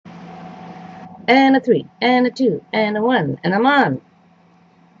and a 3, and a 2, and a 1, and I'm on.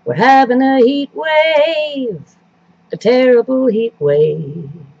 We're having a heat wave, a terrible heat wave.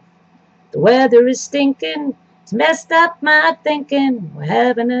 The weather is stinking, it's messed up my thinking. We're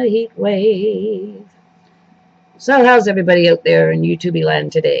having a heat wave. So how's everybody out there in YouTube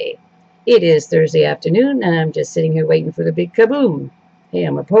land today? It is Thursday afternoon, and I'm just sitting here waiting for the big kaboom. Hey,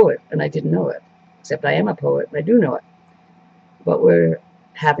 I'm a poet, and I didn't know it. Except I am a poet, and I do know it. But we're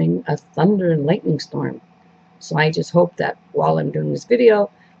having a thunder and lightning storm. So I just hope that while I'm doing this video,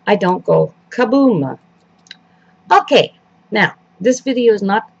 I don't go kaboom. Okay, now, this video is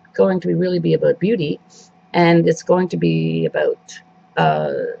not going to really be about beauty, and it's going to be about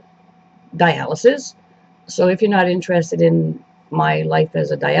dialysis. So if you're not interested in my life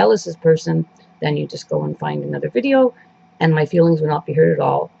as a dialysis person, then you just go and find another video, and my feelings will not be hurt at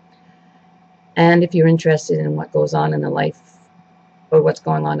all. And if you're interested in what goes on in the life, or what's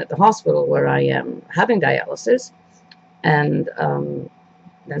going on at the hospital where I am having dialysis, and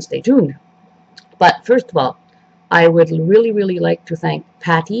then stay tuned. But first of all, I would really like to thank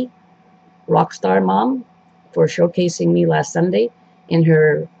Patti, Rockstar Mom, for showcasing me last Sunday in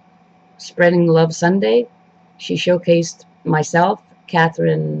her Spreading Love Sunday. She showcased myself,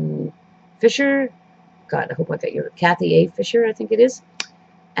 Catherine Fisher, God, I hope I got your Kathy A. Fisher, I think it is,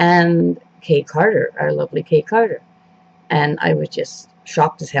 and Kay Carter, our lovely Kay Carter. And I was just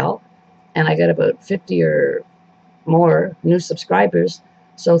shocked as hell. And I got about 50 or more new subscribers.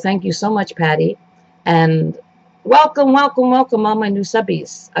 So thank you so much, Patti. And welcome all my new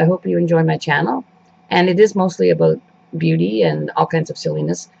subbies. I hope you enjoy my channel. And it is mostly about beauty and all kinds of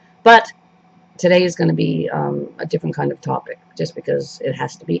silliness. But today is going to be a different kind of topic, just because it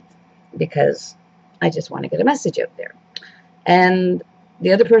has to be, because I just want to get a message out there. And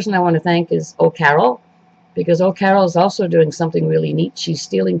the other person I want to thank is Carol, because Carol is also doing something really neat. She's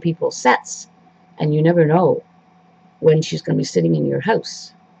stealing people's sets, and you never know when she's going to be sitting in your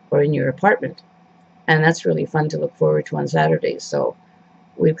house or in your apartment. And that's really fun to look forward to on Saturdays. So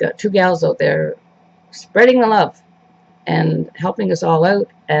we've got two gals out there spreading the love and helping us all out.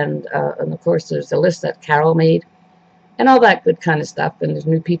 And of course, there's the list that Carol made and all that good kind of stuff. And there's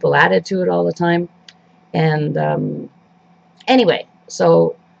new people added to it all the time. And anyway,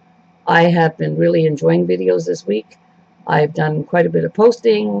 so I have been really enjoying videos this week. I've done quite a bit of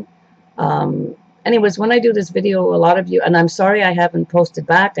posting. Anyways, when I do this video, a lot of you, and I'm sorry I haven't posted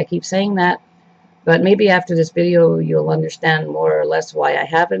back, I keep saying that, but maybe after this video you'll understand more or less why I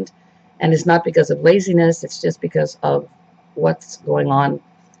haven't. And it's not because of laziness, it's just because of what's going on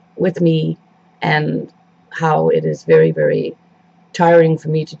with me and how it is very tiring for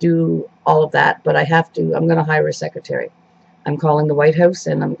me to do all of that. But I have to, I'm going to hire a secretary. I'm calling the White House,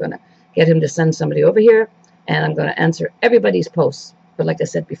 and I'm going to get him to send somebody over here, and I'm going to answer everybody's posts. But like I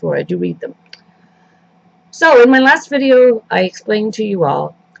said before, I do read them. So in my last video, I explained to you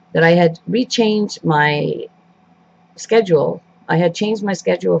all that I had rechanged my schedule. I had changed my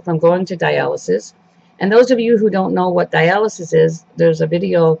schedule from going to dialysis. And those of you who don't know what dialysis is, there's a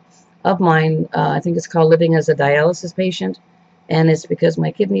video of mine, I think it's called Living as a Dialysis Patient. And it's because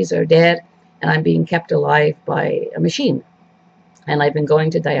my kidneys are dead, and I'm being kept alive by a machine. And I've been going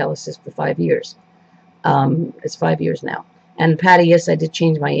to dialysis for 5 years. It's 5 years now. And Patti, yes, I did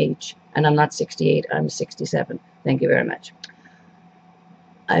change my age. And I'm not 68, I'm 67. Thank you very much.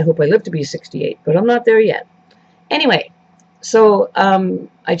 I hope I live to be 68, but I'm not there yet. Anyway, so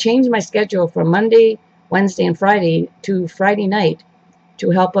I changed my schedule from Monday, Wednesday, and Friday to Friday night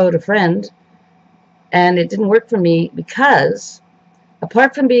to help out a friend. And it didn't work for me because,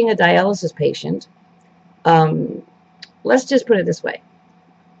 apart from being a dialysis patient, let's just put it this way.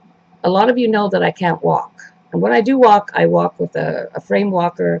 A lot of you know that I can't walk. And when I do walk, I walk with a frame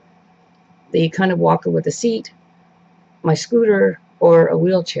walker, the kind of walker with a seat, my scooter, or a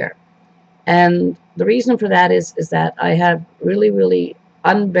wheelchair. And the reason for that is that I have really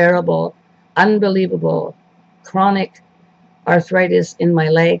unbearable, unbelievable, chronic arthritis in my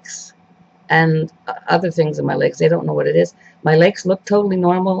legs and other things in my legs. They don't know what it is. My legs look totally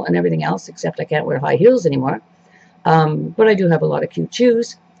normal and everything else, except I can't wear high heels anymore. But I do have a lot of cute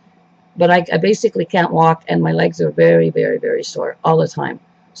shoes. But I basically can't walk, and my legs are very sore all the time.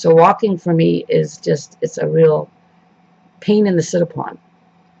 So walking for me is just, it's a real pain in the sit upon.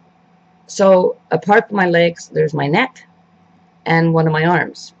 So apart from my legs, there's my neck and one of my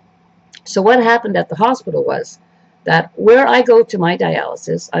arms. So what happened at the hospital was that where I go to my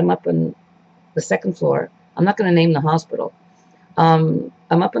dialysis, I'm up on the second floor. I'm not going to name the hospital. I'm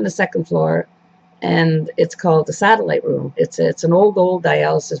up on the second floor, and it's called the satellite room. It's an old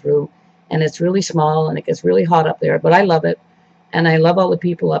dialysis room, and it's really small, and it gets really hot up there, but I love it. and I love all the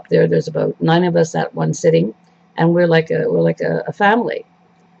people up there. There's about 9 of us at one sitting, and we're like a family.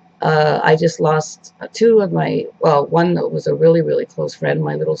 I just lost 2 of my, well, one that was a really, really close friend,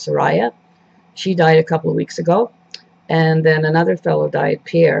 my little Soraya. She died a couple of weeks ago. And then another fellow died,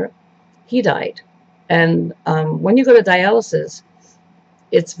 Pierre. He died. And when you go to dialysis,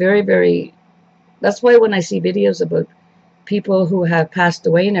 it's very, very, that's why when I see videos about people who have passed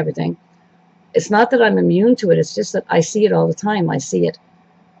away and everything, it's not that I'm immune to it. It's just that I see it all the time. I see it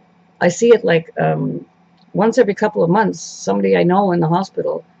like once every couple of months, somebody I know in the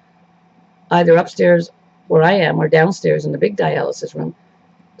hospital, either upstairs where I am or downstairs in the big dialysis room,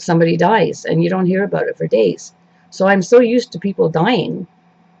 somebody dies and you don't hear about it for days. So I'm so used to people dying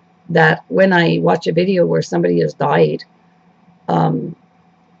that when I watch a video where somebody has died,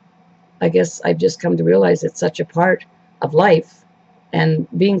 I guess I've just come to realize it's such a part of life, and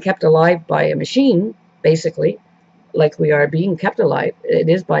being kept alive by a machine, basically, like we are being kept alive, it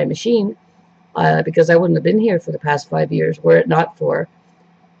is by a machine, because I wouldn't have been here for the past 5 years were it not for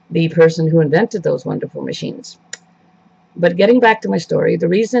the person who invented those wonderful machines. But getting back to my story, the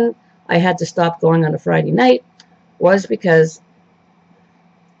reason I had to stop going on a Friday night was because,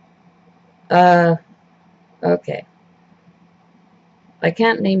 okay, I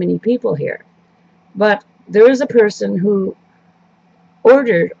can't name any people here, but there is a person who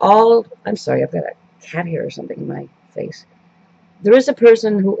ordered all, I'm sorry, I've got a cat here or something in my face. There is a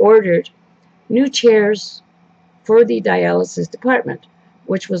person who ordered new chairs for the dialysis department,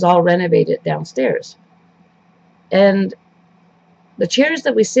 which was all renovated downstairs. And the chairs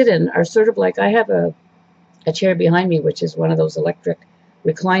that we sit in are sort of like, I have a chair behind me, which is one of those electric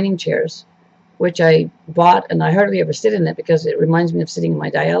reclining chairs, which I bought, and I hardly ever sit in it because it reminds me of sitting in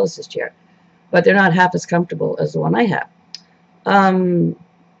my dialysis chair. But they're not half as comfortable as the one I have. And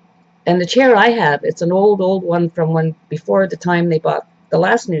the chair I have, it's an old one from when before the time they bought the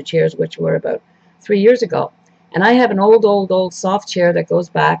last new chairs, which were about 3 years ago. And I have an old soft chair that goes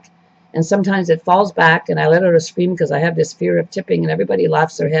back, and sometimes it falls back, and I let out a scream because I have this fear of tipping, and everybody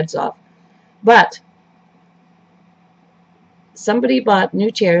laughs their heads off. But somebody bought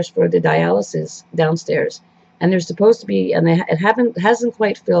new chairs for the dialysis downstairs, and they're supposed to be, and it hasn't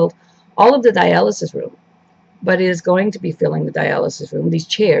quite filled all of the dialysis room, but it is going to be filling the dialysis room, these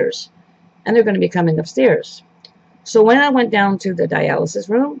chairs, and they're going to be coming upstairs. So when I went down to the dialysis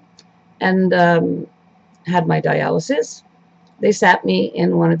room and had my dialysis, they sat me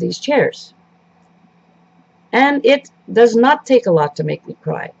in one of these chairs. And it does not take a lot to make me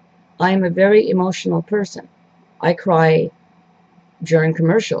cry. I am a very emotional person. I cry during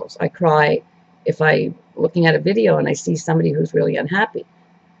commercials. I cry if I'm looking at a video and I see somebody who's really unhappy.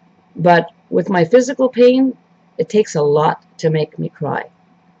 But with my physical pain, it takes a lot to make me cry.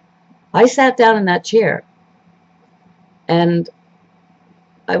 I sat down in that chair and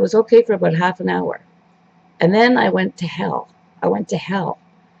I was okay for about half an hour. And then I went to hell. I went to hell.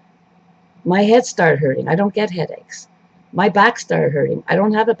 My head started hurting. I don't get headaches. My back started hurting. I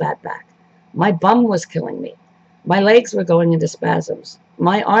don't have a bad back. My bum was killing me. My legs were going into spasms.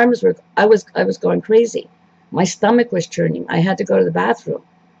 My arms were, I was going crazy. My stomach was churning. I had to go to the bathroom.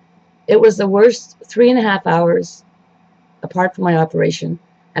 It was the worst 3.5 hours, apart from my operation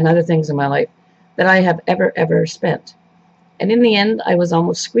and other things in my life, that I have ever spent. And in the end, I was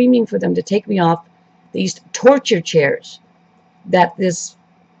almost screaming for them to take me off these torture chairs that this,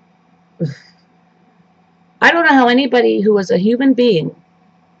 I don't know how anybody who was a human being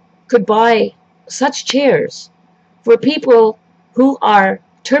could buy such chairs for people who are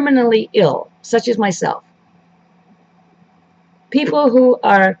terminally ill, such as myself. People who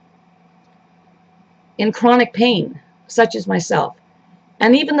are in chronic pain, such as myself.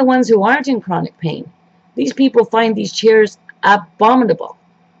 And even the ones who aren't in chronic pain, these people find these chairs abominable.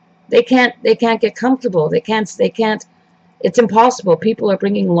 They can't get comfortable. They can't, it's impossible. People are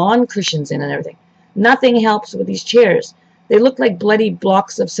bringing lawn cushions in and everything. Nothing helps with these chairs. They look like bloody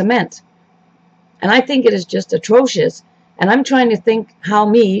blocks of cement. And I think it is just atrocious. And I'm trying to think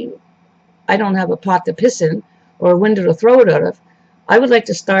how I don't have a pot to piss in or a window to throw it out of. I would like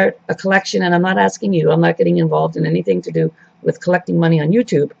to start a collection, and I'm not asking you. I'm not getting involved in anything to do with collecting money on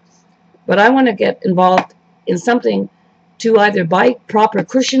YouTube. But I want to get involved in something to either buy proper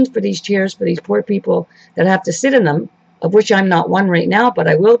cushions for these chairs for these poor people that have to sit in them, of which I'm not one right now, but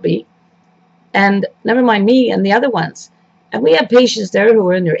I will be. And never mind me and the other ones. And we have patients there who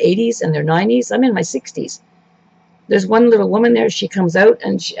are in their 80s and their 90s. I'm in my 60s. There's one little woman there. She comes out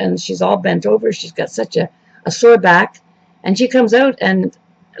and she's all bent over. She's got such a sore back. And she comes out and,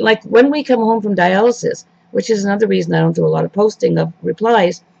 like, when we come home from dialysis, which is another reason I don't do a lot of posting of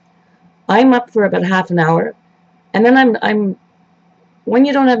replies, I'm up for about half an hour. And then when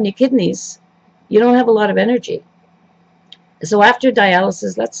you don't have any kidneys, you don't have a lot of energy. So after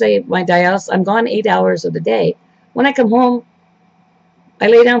dialysis, let's say my dialysis, I'm gone 8 hours of the day. When I come home, I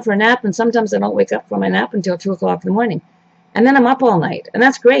lay down for a nap, and sometimes I don't wake up from my nap until 2 o'clock in the morning. And then I'm up all night, and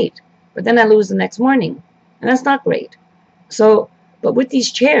that's great. But then I lose the next morning, and that's not great. So, but with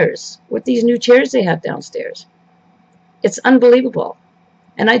these chairs, with these new chairs they have downstairs, it's unbelievable.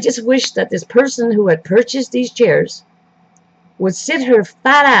 And I just wish that this person who had purchased these chairs would sit her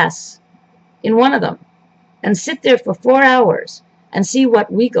fat ass in one of them and sit there for 4 hours and see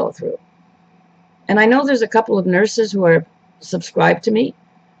what we go through. And I know there's a couple of nurses who are subscribed to me,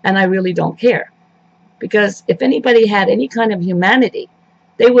 and I really don't care. Because if anybody had any kind of humanity,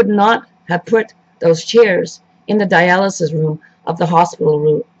 they would not have put those chairs in the dialysis room of the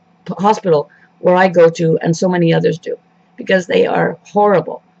hospital where I go to, and so many others do, because they are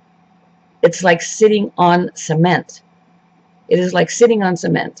horrible. It's like sitting on cement. It is like sitting on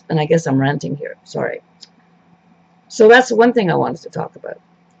cement. And I guess I'm ranting here. Sorry. So that's one thing I wanted to talk about.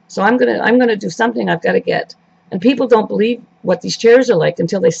 So I'm gonna do something I've got to get. And people don't believe what these chairs are like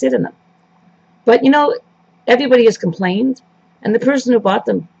until they sit in them. But you know, everybody has complained, and the person who bought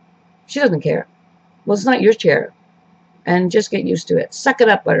them, she doesn't care. Well, it's not your chair. And just get used to it. Suck it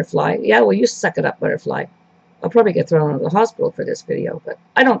up, butterfly. Yeah, well, you suck it up, butterfly. I'll probably get thrown out of the hospital for this video, but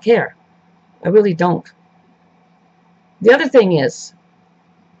I don't care. I really don't. The other thing is,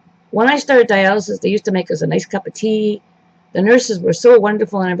 when I started dialysis, they used to make us a nice cup of tea. The nurses were so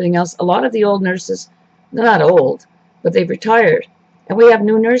wonderful and everything else. A lot of the old nurses, they're not old, but they've retired. And we have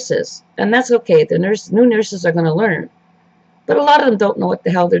new nurses. And that's okay. The new nurses are going to learn. But a lot of them don't know what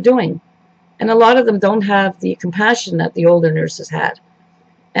the hell they're doing. And a lot of them don't have the compassion that the older nurses had.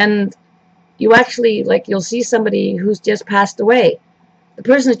 And you actually, like, you'll see somebody who's just passed away. The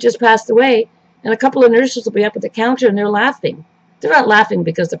person has just passed away, and a couple of nurses will be up at the counter and they're laughing. They're not laughing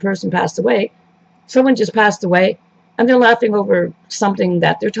because the person passed away. Someone just passed away, and they're laughing over something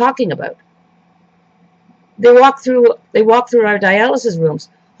that they're talking about. They walk through our dialysis rooms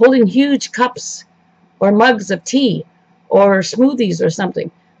holding huge cups or mugs of tea or smoothies or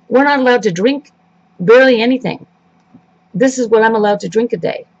something. We're not allowed to drink barely anything. This is what I'm allowed to drink a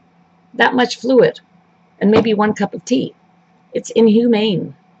day. That much fluid and maybe 1 cup of tea. It's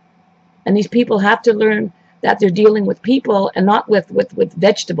inhumane. And these people have to learn that they're dealing with people and not with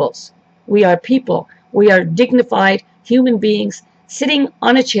vegetables. We are people. We are dignified human beings sitting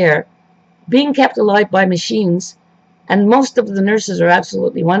on a chair, being kept alive by machines. And most of the nurses are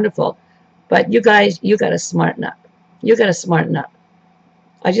absolutely wonderful. But you guys, you got to smarten up. You got to smarten up.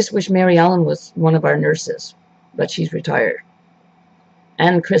 I just wish Mary Ellen was one of our nurses, but she's retired.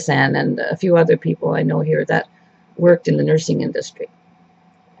 And Chris Ann and a few other people I know here that worked in the nursing industry.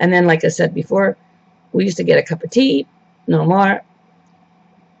 And then, like I said before, we used to get a cup of tea, no more.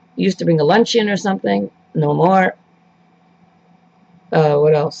 Used to bring a lunch in or something, no more.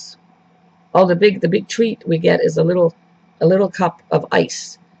 What else? Oh, the big treat we get is a little cup of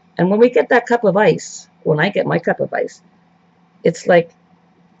ice. And when we get that cup of ice, when I get my cup of ice, it's like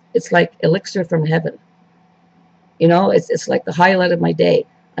elixir from heaven. You know, it's like the highlight of my day.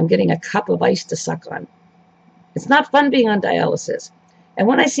 I'm getting a cup of ice to suck on. It's not fun being on dialysis. And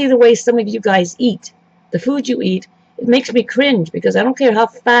when I see the way some of you guys eat, the food you eat, it makes me cringe, because I don't care how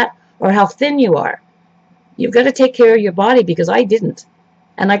fat or how thin you are. You've got to take care of your body, because I didn't.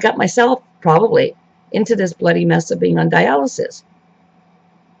 And I got myself probably into this bloody mess of being on dialysis.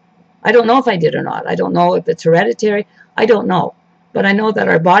 I don't know if I did or not. I don't know if it's hereditary. I don't know. But I know that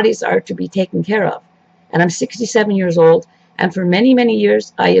our bodies are to be taken care of. And I'm 67 years old, and for many, many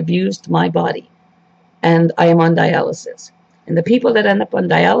years I abused my body. And I am on dialysis. And the people that end up on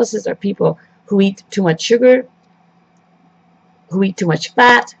dialysis are people who eat too much sugar, who eat too much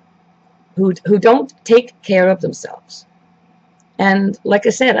fat, who don't take care of themselves. And like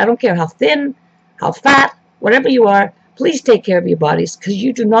I said, I don't care how thin, how fat, whatever you are, please take care of your bodies, because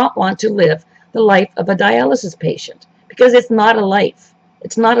you do not want to live the life of a dialysis patient, because it's not a life.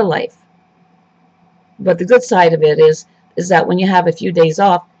 It's not a life. But the good side of it is that when you have a few days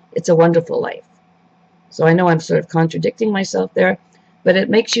off, it's a wonderful life. So I know I'm sort of contradicting myself there, but it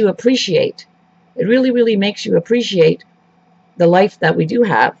makes you appreciate. It really, really makes you appreciate the life that we do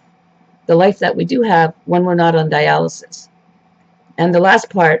have, the life that we do have when we're not on dialysis. And the last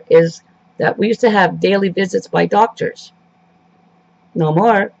part is that we used to have daily visits by doctors. No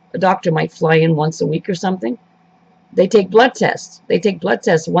more. A doctor might fly in once a week or something. They take blood tests. They take blood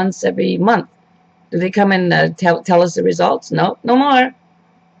tests once every month. Do they come and tell us the results? No, no more.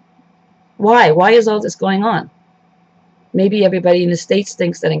 Why? Why is all this going on? Maybe everybody in the States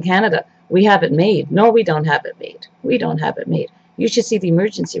thinks that in Canada we have it made. No, we don't have it made. We don't have it made. You should see the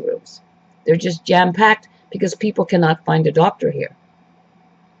emergency rooms. They're just jam-packed because people cannot find a doctor here.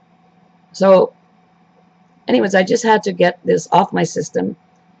 So, anyways, I just had to get this off my system.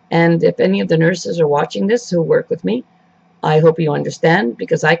 And if any of the nurses are watching this who work with me, I hope you understand,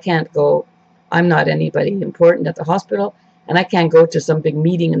 because I can't go, I'm not anybody important at the hospital, and I can't go to some big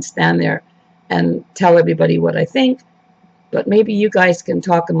meeting and stand there and tell everybody what I think. But maybe you guys can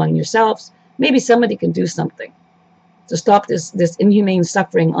talk among yourselves. Maybe somebody can do something to stop this inhumane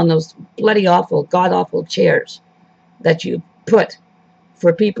suffering on those bloody awful, god-awful chairs that you put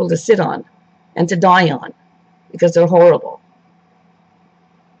for people to sit on and to die on, because they're horrible.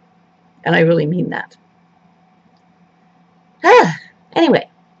 And I really mean that. Anyway,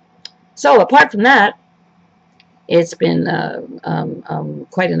 so apart from that, it's been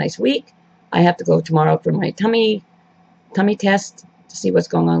quite a nice week. I have to go tomorrow for my tummy test to see what's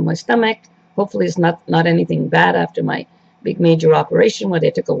going on with my stomach. Hopefully it's not anything bad after my big major operation where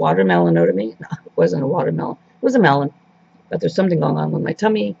they took a watermelon out of me. No, it wasn't a watermelon. It was a melon. But there's something going on with my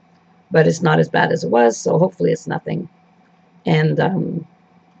tummy. But it's not as bad as it was, so hopefully it's nothing. And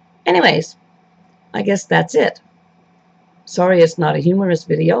anyways, I guess that's it. Sorry it's not a humorous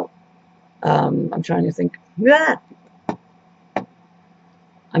video. I'm trying to think.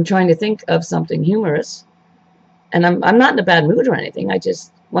 I'm trying to think of something humorous. And I'm not in a bad mood or anything. I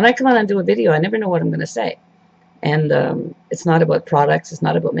just, when I come on and do a video, I never know what I'm going to say. And it's not about products. It's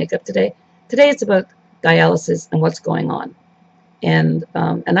not about makeup today. Today it's about dialysis and what's going on. And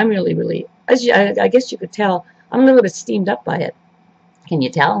I'm really, I guess you could tell, I'm a little bit steamed up by it. Can you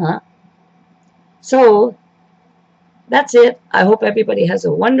tell, huh? So, that's it. I hope everybody has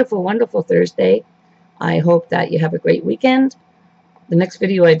a wonderful, wonderful Thursday. I hope that you have a great weekend. The next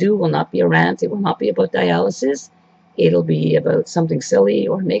video I do will not be a rant. It will not be about dialysis. It'll be about something silly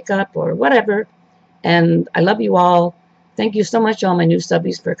or makeup or whatever. And I love you all. Thank you so much, all my new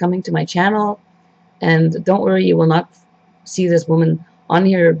subbies, for coming to my channel. And don't worry, you will not see this woman on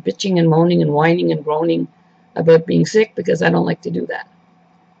here bitching and moaning and whining and groaning about being sick, because I don't like to do that.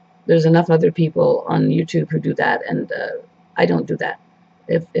 There's enough other people on YouTube who do that, and I don't do that.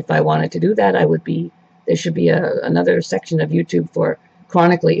 If I wanted to do that, there should be another section of YouTube for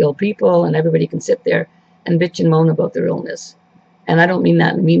chronically ill people, and everybody can sit there and bitch and moan about their illness. And I don't mean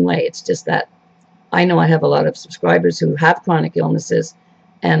that in a mean way. It's just that I know I have a lot of subscribers who have chronic illnesses,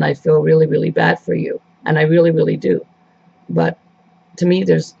 and I feel really, really bad for you. And I really, really do. But to me,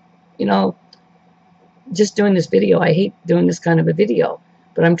 there's, just doing this video, I hate doing this kind of a video.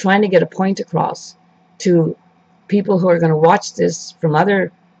 But I'm trying to get a point across to people who are going to watch this from other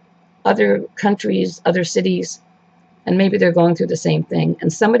countries, other cities, and maybe they're going through the same thing.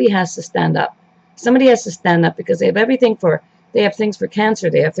 And somebody has to stand up. Somebody has to stand up, because they have everything they have things for cancer,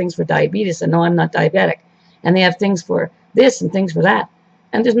 they have things for diabetes, and no, I'm not diabetic. And they have things for this and things for that.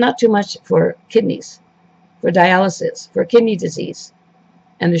 And there's not too much for kidneys, for dialysis, for kidney disease.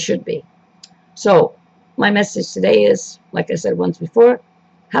 And there should be. So, my message today is, like I said once before,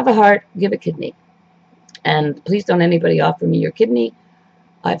 have a heart, give a kidney. And please don't anybody offer me your kidney.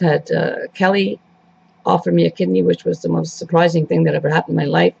 I've had Kelly offer me a kidney, which was the most surprising thing that ever happened in my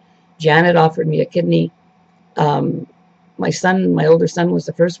life. Janet offered me a kidney. My older son was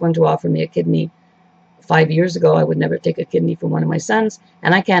the first one to offer me a kidney 5 years ago. I would never take a kidney from one of my sons,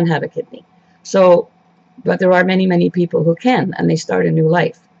 and I can't have a kidney. So, but there are many, many people who can, and they start a new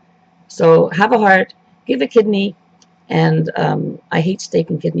life. So have a heart, give a kidney. And I hate steak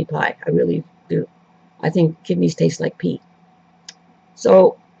and kidney pie. I really do. I think kidneys taste like pee.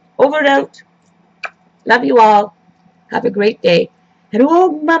 So, over and out. Love you all. Have a great day. And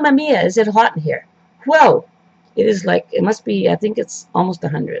oh, mamma mia, is it hot in here? Whoa. It is like, it must be, I think it's almost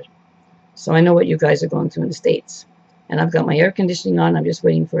 100. So I know what you guys are going through in the States. And I've got my air conditioning on. I'm just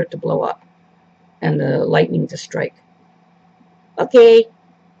waiting for it to blow up. And the lightning to strike. Okay.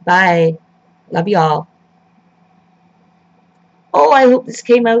 Bye. Love you all. Oh, I hope this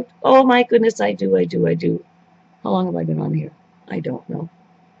came out. Oh, my goodness, I do. How long have I been on here? I don't know.